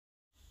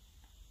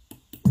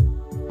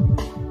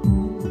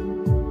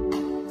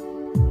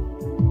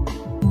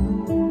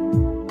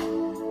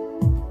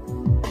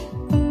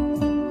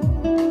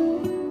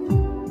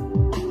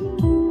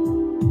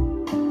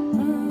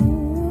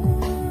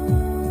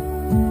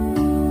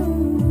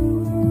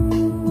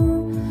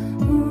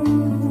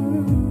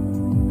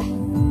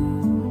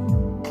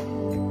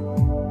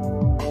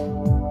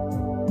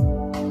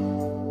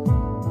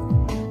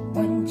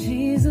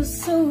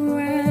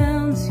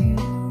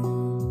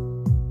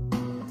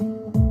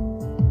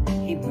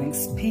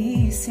brings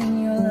peace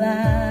in your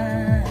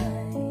life.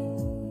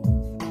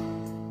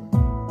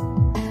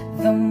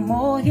 The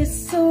more He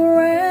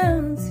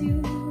surrounds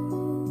you,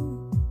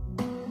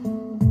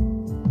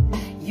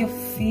 your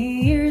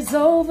fears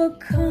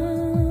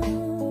overcome.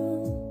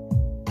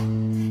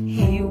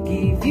 He'll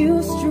give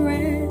you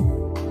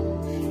strength,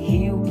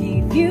 He'll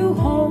give you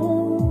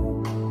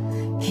hope,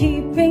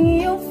 keeping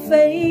your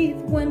faith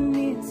when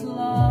it's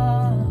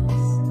lost.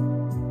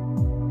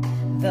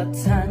 The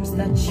times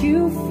that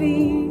you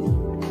feel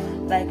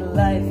like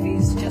life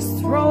is just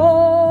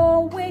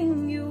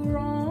throwing you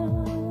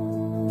wrong,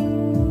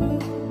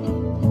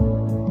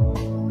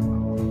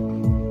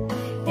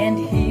 and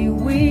He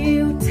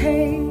will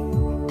take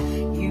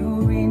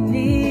you in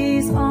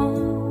His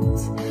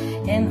arms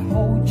and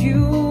hold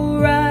you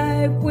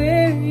right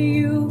where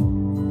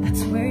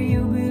that's where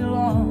you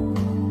belong.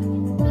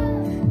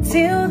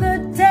 Till the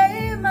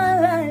day my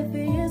life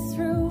is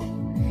through,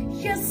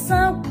 yes,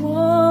 I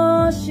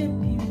worship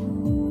you.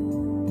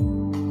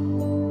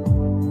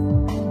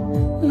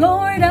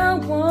 Lord, I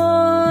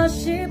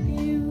worship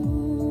you.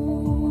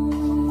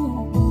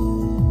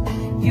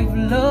 You've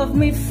loved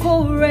me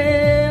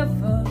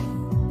forever,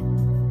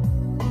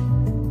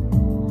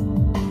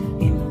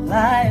 in a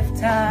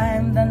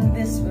lifetime than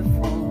this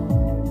before,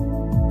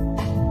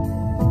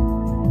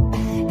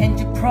 and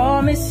you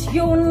promise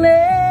you'll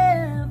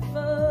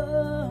never,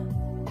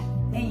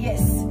 and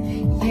yes,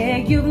 yeah,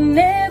 you've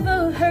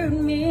never hurt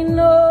me,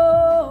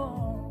 no.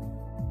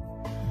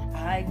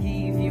 I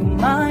give you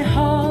my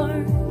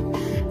heart,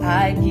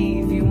 I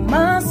give you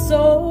my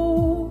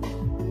soul,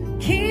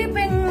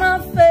 keeping my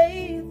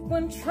faith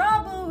when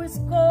trouble is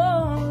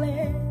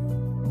calling.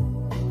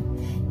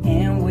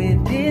 And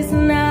with this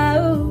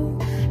now,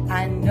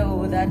 I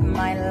know that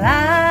my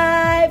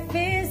life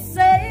is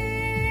safe.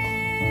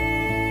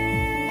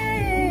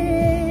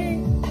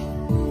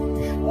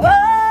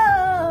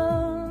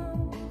 Oh,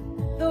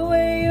 the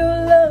way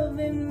you're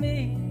loving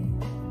me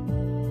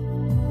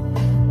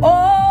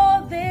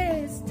all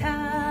this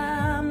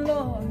time,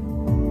 Lord.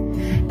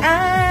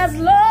 As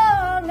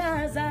long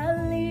as I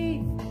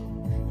live,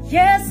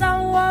 yes, I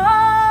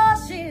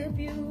worship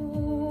you,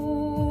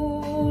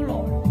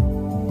 Lord.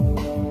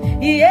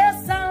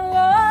 Yes, I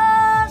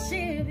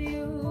worship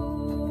you.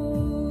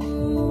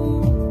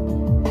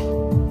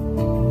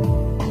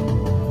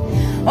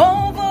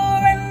 Over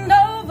and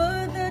over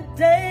the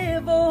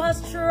devil has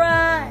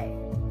tried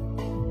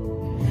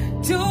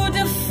to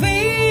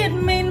defeat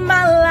me in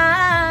my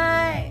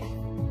life,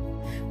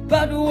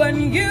 but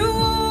when you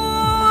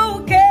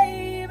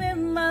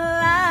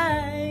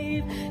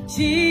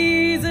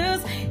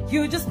Jesus,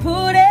 you just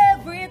put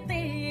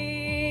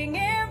everything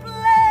in place.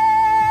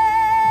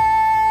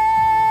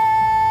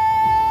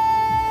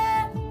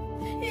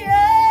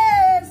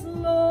 Yes,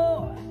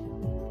 Lord,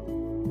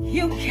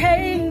 you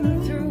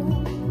came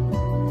through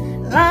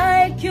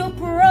like you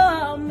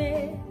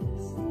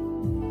promised.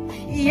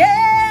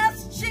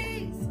 Yes,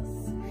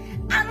 Jesus,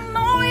 I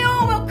know you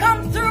will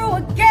come through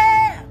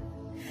again,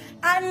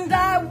 and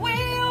I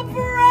will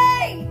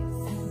praise.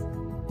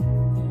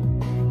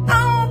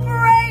 I'll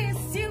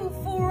praise you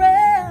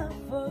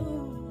forever.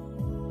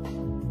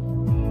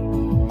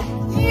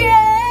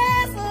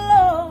 Yes,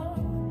 Lord,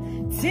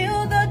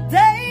 till the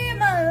day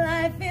my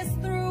life is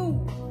through.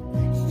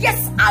 Yes,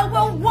 I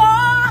will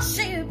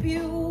worship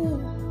you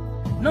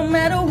no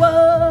matter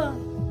what.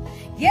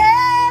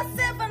 Yes,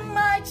 even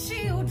my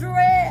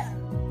children,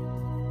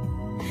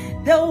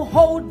 they'll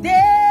hold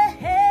their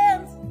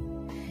hands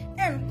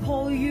and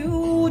call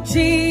you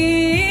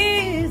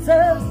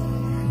Jesus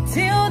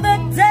till the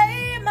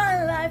day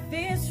my life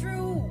is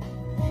through.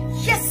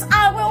 Yes,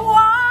 I will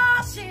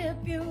worship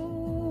you.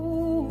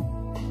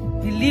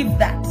 Believe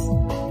that.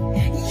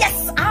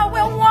 Yes, I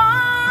will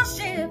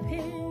worship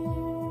Him.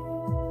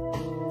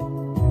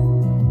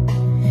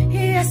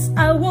 Yes,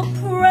 I will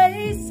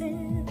praise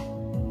Him.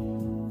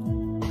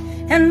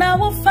 And I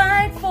will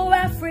fight for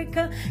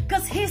Africa,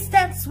 'cause He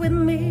stands with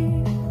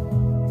me.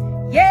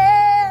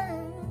 Yeah.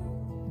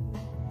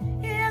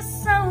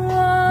 Yes, I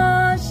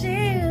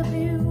worship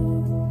you.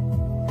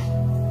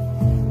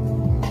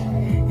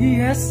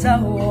 Yes, I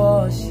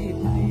worship